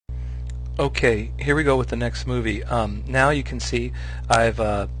Okay, here we go with the next movie. Now you can see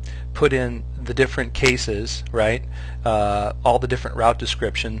I've put in the different cases, right? All the different route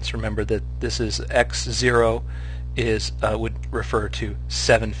descriptions. Remember that this is x0 is would refer to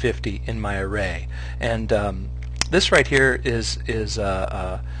 750 in my array, and this right here is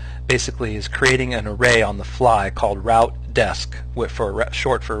basically is creating an array on the fly called route desc,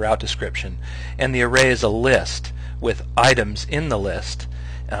 short for route description, and the array is a list with items in the list.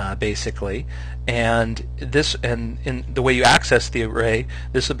 Basically, and in the way you access the array,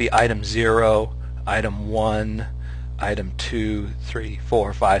 this would be item 0, item 1, item 2, 3,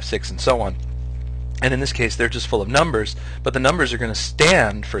 4, 5, 6, and so on. And in this case, they're just full of numbers, but the numbers are going to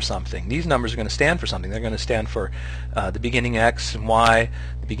stand for something. These numbers are going to stand for something. They're going to stand for the beginning x and y,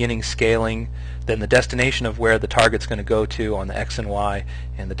 the beginning scaling, then the destination of where the target's going to go to on the x and y,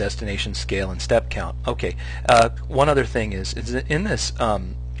 and the destination scale and step count. Okay. One other thing is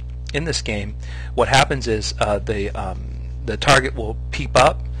in this game, what happens is the target will peep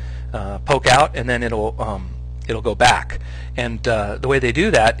up, poke out, and then it'll go back. And the way they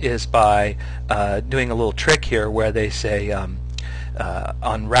do that is by doing a little trick here where they say on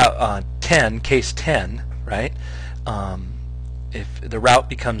route 10, case 10, right? If the route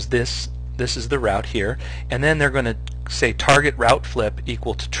becomes this is the route here, and then they're going to say target route flip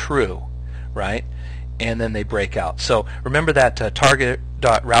equal to true, right? And then they break out. So remember that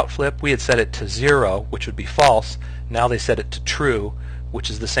target.route flip, we had set it to 0, which would be false. Now they set it to true,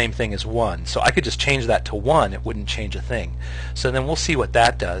 which is the same thing as 1. So I could just change that to 1. It wouldn't change a thing. So then we'll see what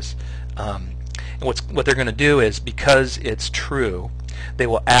that does. And what they're going to do is, because it's true, they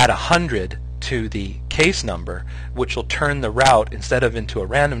will add 100 to the case number, which will turn the route, instead of into a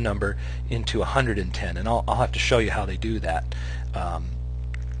random number, into 110. And I'll have to show you how they do that.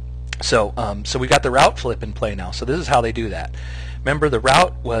 So we got the route flip in play now. So this is how they do that. Remember, the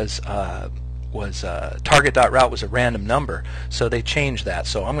route was target.route was a random number, so they changed that.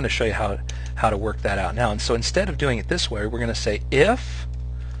 So I'm going to show you how to work that out now. And so instead of doing it this way, we're going to say if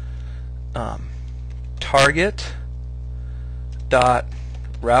target.route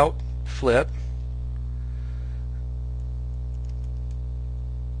flip,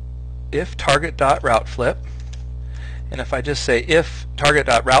 if target.route flip, and if I just say if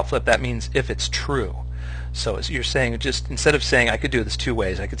target.route flip, that means if it's true. So as you're saying, just instead of saying, I could do this two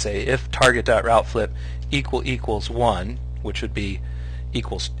ways. I could say if target.route flip equals 1, which would be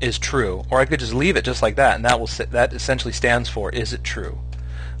is true, or I could just leave it just like that, and that essentially stands for is it true.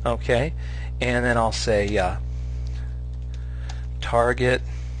 Okay, and then I'll say target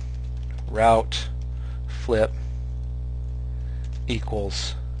route flip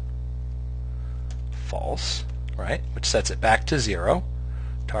equals false, right, which sets it back to 0.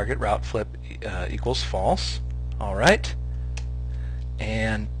 Target route flip equals false. All right,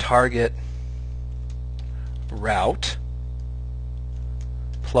 and target route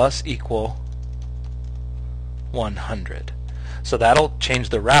plus equal 100. So that'll change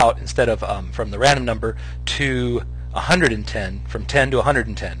the route, instead of from the random number to 110, from 10 to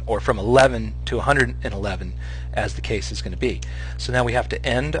 110, or from 11 to 111, as the case is going to be. So now we have to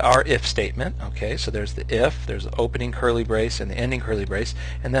end our if statement. Okay, so there's the if, there's the opening curly brace and the ending curly brace,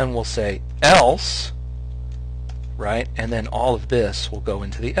 and then we'll say else, right, and then all of this will go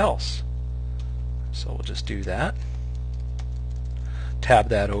into the else. So we'll just do that. Tab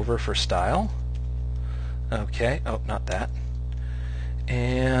that over for style. Okay, oh, not that.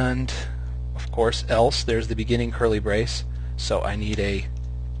 And of course, else, there's the beginning curly brace, so I need a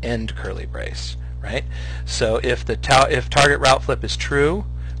end curly brace, right? So if target route flip is true,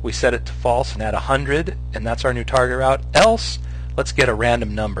 we set it to false and add 100, and that's our new target route. Else, let's get a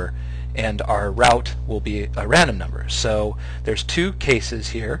random number, and our route will be a random number. So there's two cases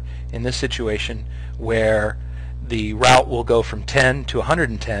here in this situation where the route will go from 10 to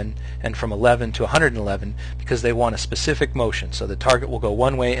 110 and from 11 to 111 because they want a specific motion. So the target will go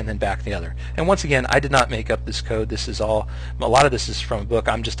one way and then back the other. And once again, I did not make up this code. This is a lot of this is from a book.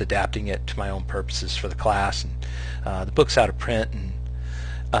 I'm just adapting it to my own purposes for the class. And the book's out of print. And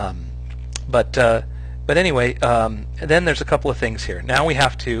but anyway, then there's a couple of things here. Now we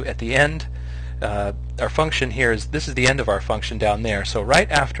have to, at the end, our function here this is the end of our function down there. So right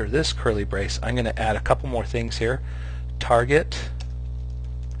after this curly brace, I'm going to add a couple more things here. Target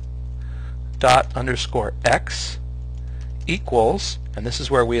dot underscore x equals, and this is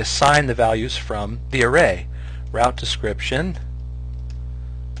where we assign the values from the array, route description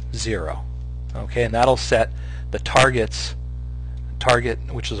 0. Okay, and that'll set the target,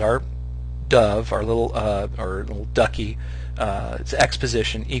 which is our dove, our little ducky, its x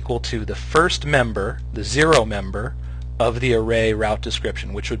position equal to the first member, the 0 member of the array route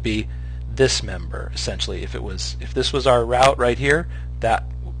description, which would be this member essentially. If this was our route right here, that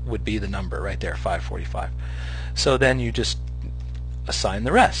would be the number right there, 545. So then you just assign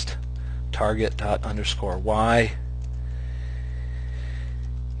the rest. Target dot underscore y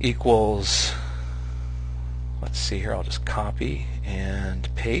equals, let's see here, I'll just copy and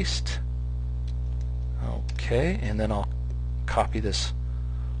paste. Okay, and then I'll copy this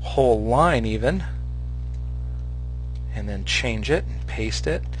whole line even, and then change it and paste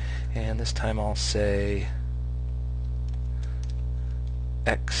it, and this time I'll say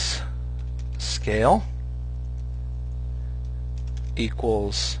x scale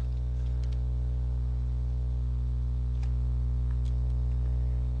equals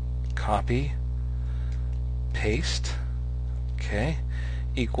copy, paste, okay,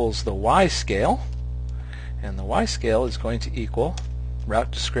 equals the y scale, and the y scale is going to equal route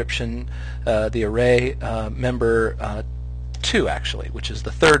description, the array member 2 actually, which is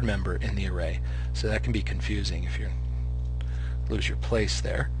the third member in the array. So that can be confusing if you lose your place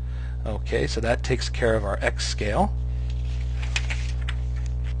there. Okay, so that takes care of our x scale.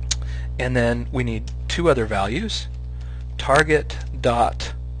 And then we need two other values, target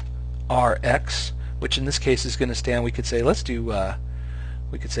dot rx, which in this case is going to stand, we could say, let's do,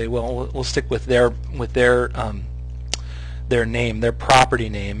 we could say, well, we'll stick with their name, their property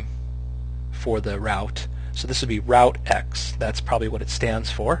name for the route. So this would be route x. That's probably what it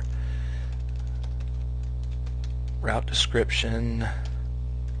stands for. Route description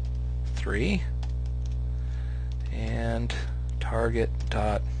 3 and target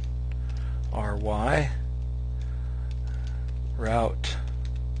dot ry route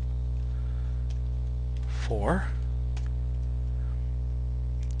 4,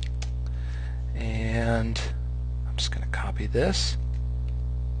 and I'm just going to copy this,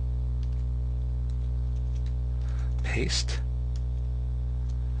 paste,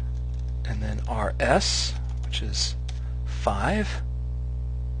 and then rs, which is 5,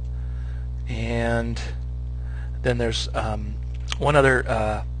 and then there's one other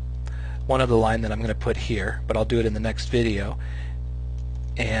line that I'm going to put here, but I'll do it in the next video,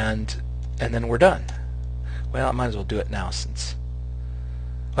 and then we're done. Well, I might as well do it now since,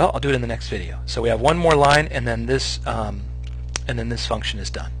 well, I'll do it in the next video. So we have one more line, and then this function is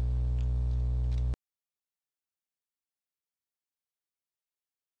done.